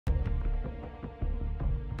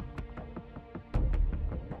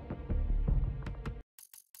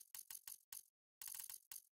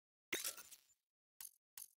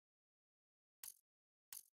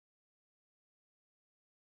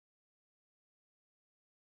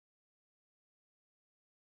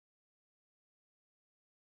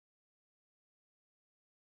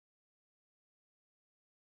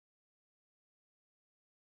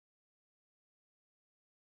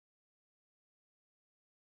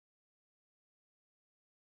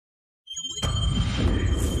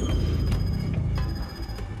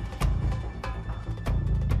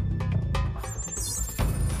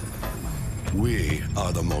We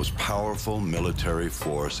are the most powerful military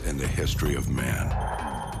force in the history of man.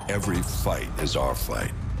 Every fight is our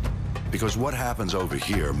fight. Because what happens over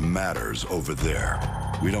here matters over there.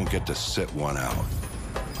 We don't get to sit one out.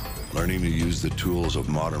 Learning to use the tools of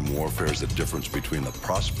modern warfare is the difference between the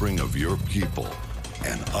prospering of your people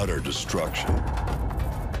and utter destruction.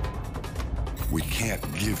 We can't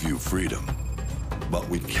give you freedom, but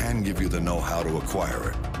we can give you the know-how to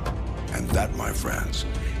acquire it. And that, my friends,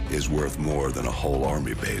 is worth more than a whole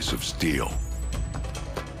army base of steel.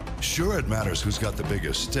 Sure, it matters who's got the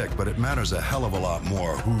biggest stick, but it matters a hell of a lot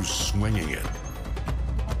more who's swinging it.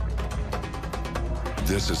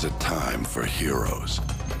 This is a time for heroes,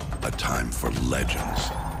 a time for legends.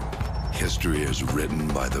 History is written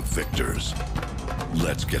by the victors.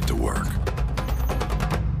 Let's get to work.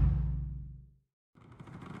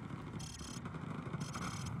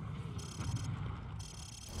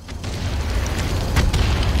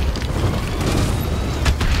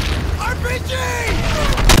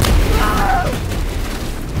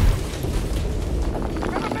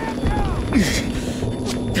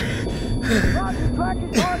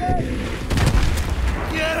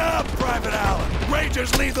 Get up, Private Allen!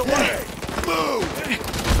 Rangers lead the way! Move!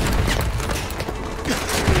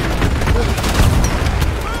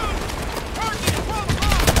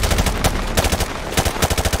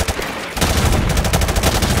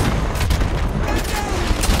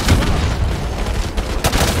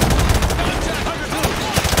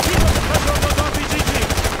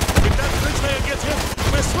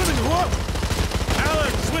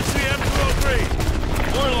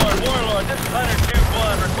 Warlord, this is Hunter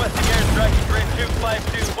 2-1, requesting airstrike at grid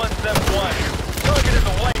 252171. Target is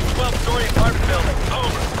a white 12-story apartment building.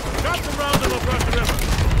 Over. Got some rounds of across the river.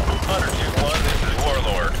 Hunter 2-1, this is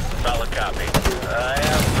Warlord. Solid copy. I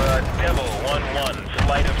have Devil 1-1,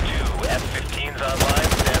 flight of 2, F-15s online,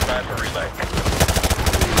 stand by for relay.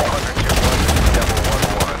 Hunter 2-1, this is Devil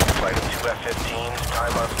 1-1, flight of 2 F-15s,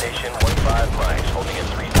 time on station 15 miles, holding at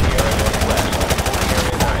 3 Sierra Northwest, holding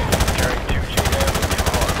area 9, carrying 2 JDAM with 2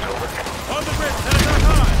 arms, over. On the bridge, heading up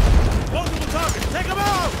high. Multiple targets, take them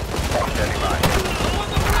out! Standing by. On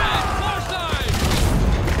the bridge, far side!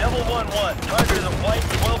 Devil 1-1, target is a white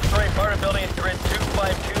 12-story apartment building at grid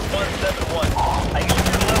 252171. I need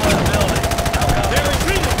you to level that building. How copy? They're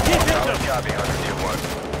retreating, keep hitting Solid them! copy, Hunter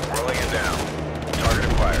 2-1. Rolling it down. Target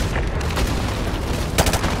acquired.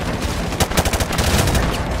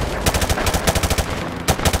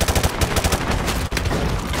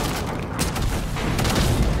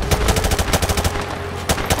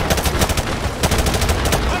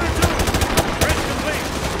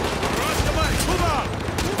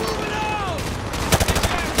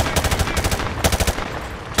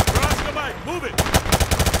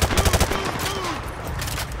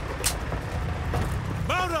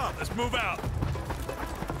 Move out!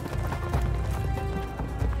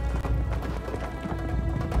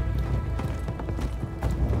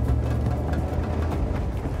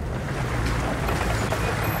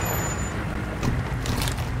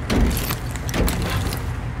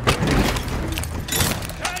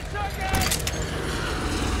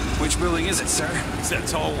 Which building is it, sir? It's that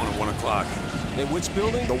tall one at 1 o'clock. Hey, which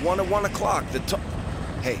building? The one at 1 o'clock.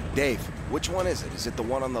 Hey, Dave, which one is it? Is it the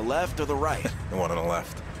one on the left or the right? The one on the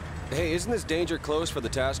left. Hey, isn't this danger close for the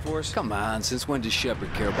task force? Come on, since when does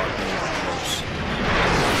Shepard care about danger close?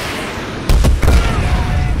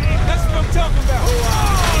 That's what I'm talking about!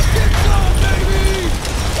 Oh, get some, baby!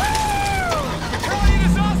 Woo! Calling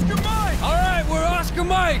is Oscar Mike! All right, we're Oscar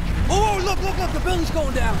Mike! Oh, look, the building's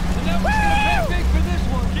going down! And now we're gonna pay big for this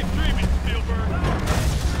one! Keep dreaming, Spielberg.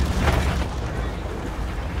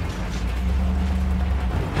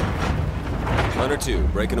 Hunter 2,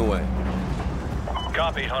 breaking away.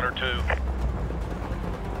 Copy, Hunter 2.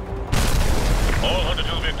 All Hunter 2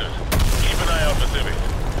 victors, keep an eye out for civvies.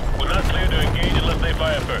 We're not clear to engage unless they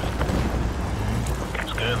fire first.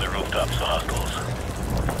 Scan the rooftops for hostiles.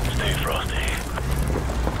 Stay frosty.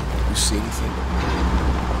 You see anything?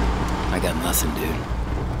 I got nothing, dude.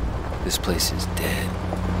 This place is dead.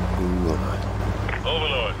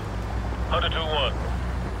 Overlord, Hunter 2-1.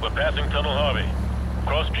 We're passing Tunnel Harvey.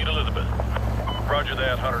 Cross Street Elizabeth. Roger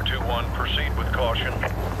that, Hunter 2-1. Proceed with caution.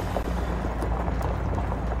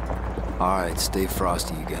 All right, stay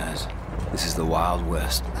frosty, you guys. This is the Wild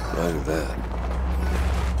West. Roger that.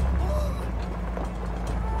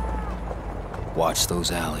 Watch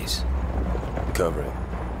those alleys. Covering.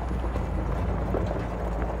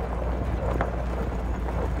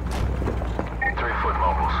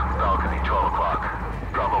 Mobiles, balcony, 12 o'clock.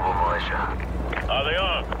 Probable militia. Are they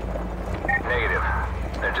armed? Negative.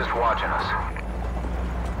 They're just watching us.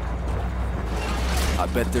 I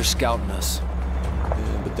bet they're scouting us.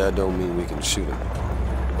 that don't mean we can shoot him.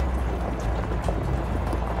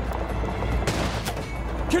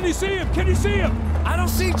 Can you see him? Can you see him? I don't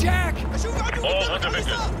see Jack. All Hunter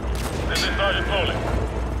victors. This is Sergeant Foley.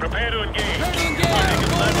 Prepare to engage. Engage. Taking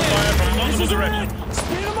sniper fire from multiple directions.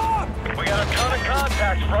 Speed him up! We got a ton of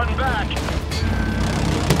contacts front and back.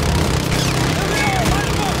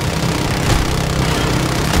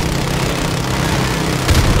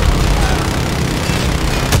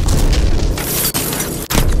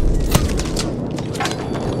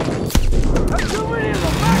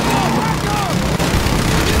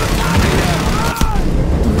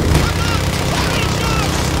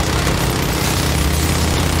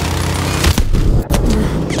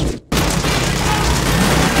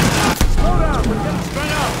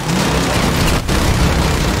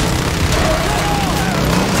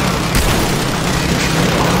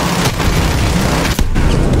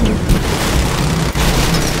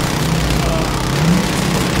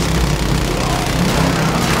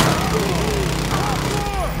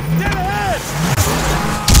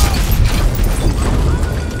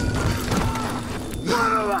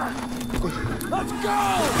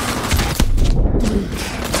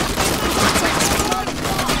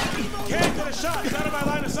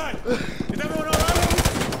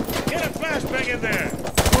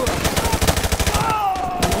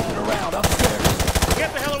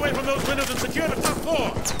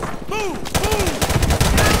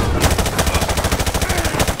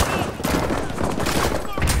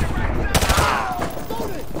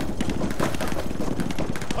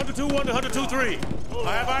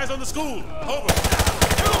 I have eyes on the school. Over.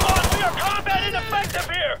 2-1, we are combat ineffective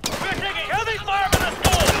here. We're taking heavy fire from the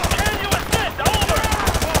school. Can you assist? Over.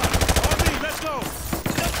 On me, let's go.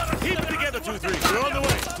 Keep it together, 2-3. We're on the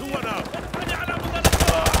way. 2-1 out.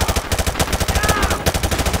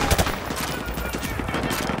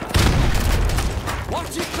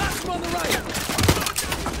 Watch your classroom on the right.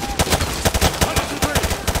 100-2-3.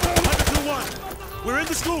 100-2-1. We're in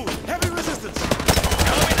the school. Heavy resistance.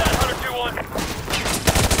 Copy that, 100-2-1.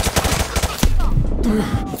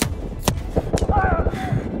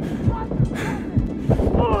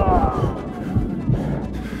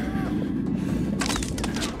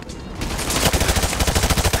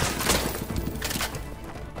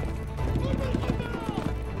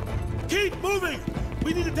 Keep moving!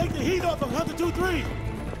 We need to take the heat off of 100-2-3.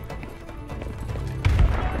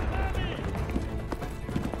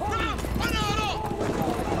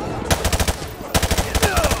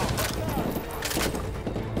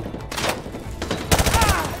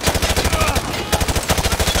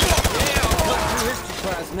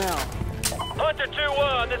 Now. Hunter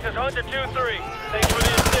 2-1, this is Hunter 2-3. Thanks for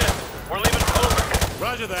the assist. We're leaving over.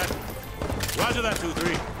 Roger that. Roger that,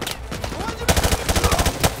 2-3.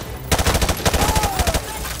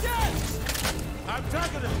 I'm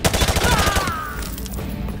tracking him.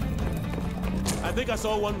 I think I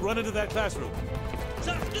saw one run into that classroom.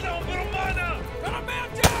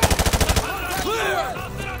 Clear!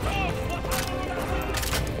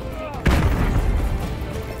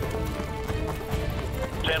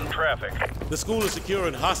 Traffic. The school is secure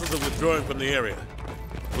and hostiles are withdrawing from the area.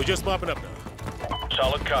 We're just mopping up now.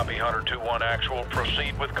 Solid copy, Hunter 2-1 actual.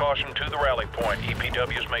 Proceed with caution to the rally point.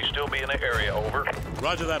 EPWs may still be in the area, over.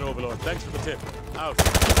 Roger that, Overlord. Thanks for the tip. Out.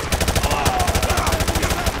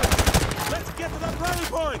 Let's get to that rally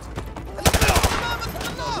point!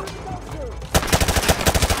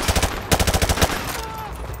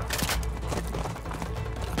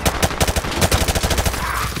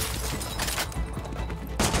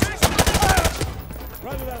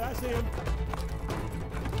 Roger that, I see him.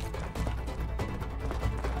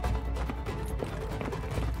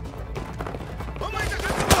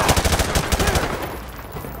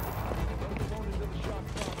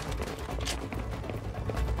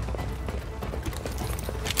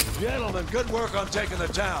 Gentlemen, good work on taking the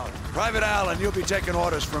town. Private Allen, you'll be taking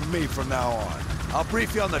orders from me from now on. I'll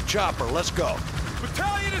brief you on the chopper. Let's go.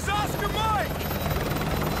 Battalion is Oscar Mike!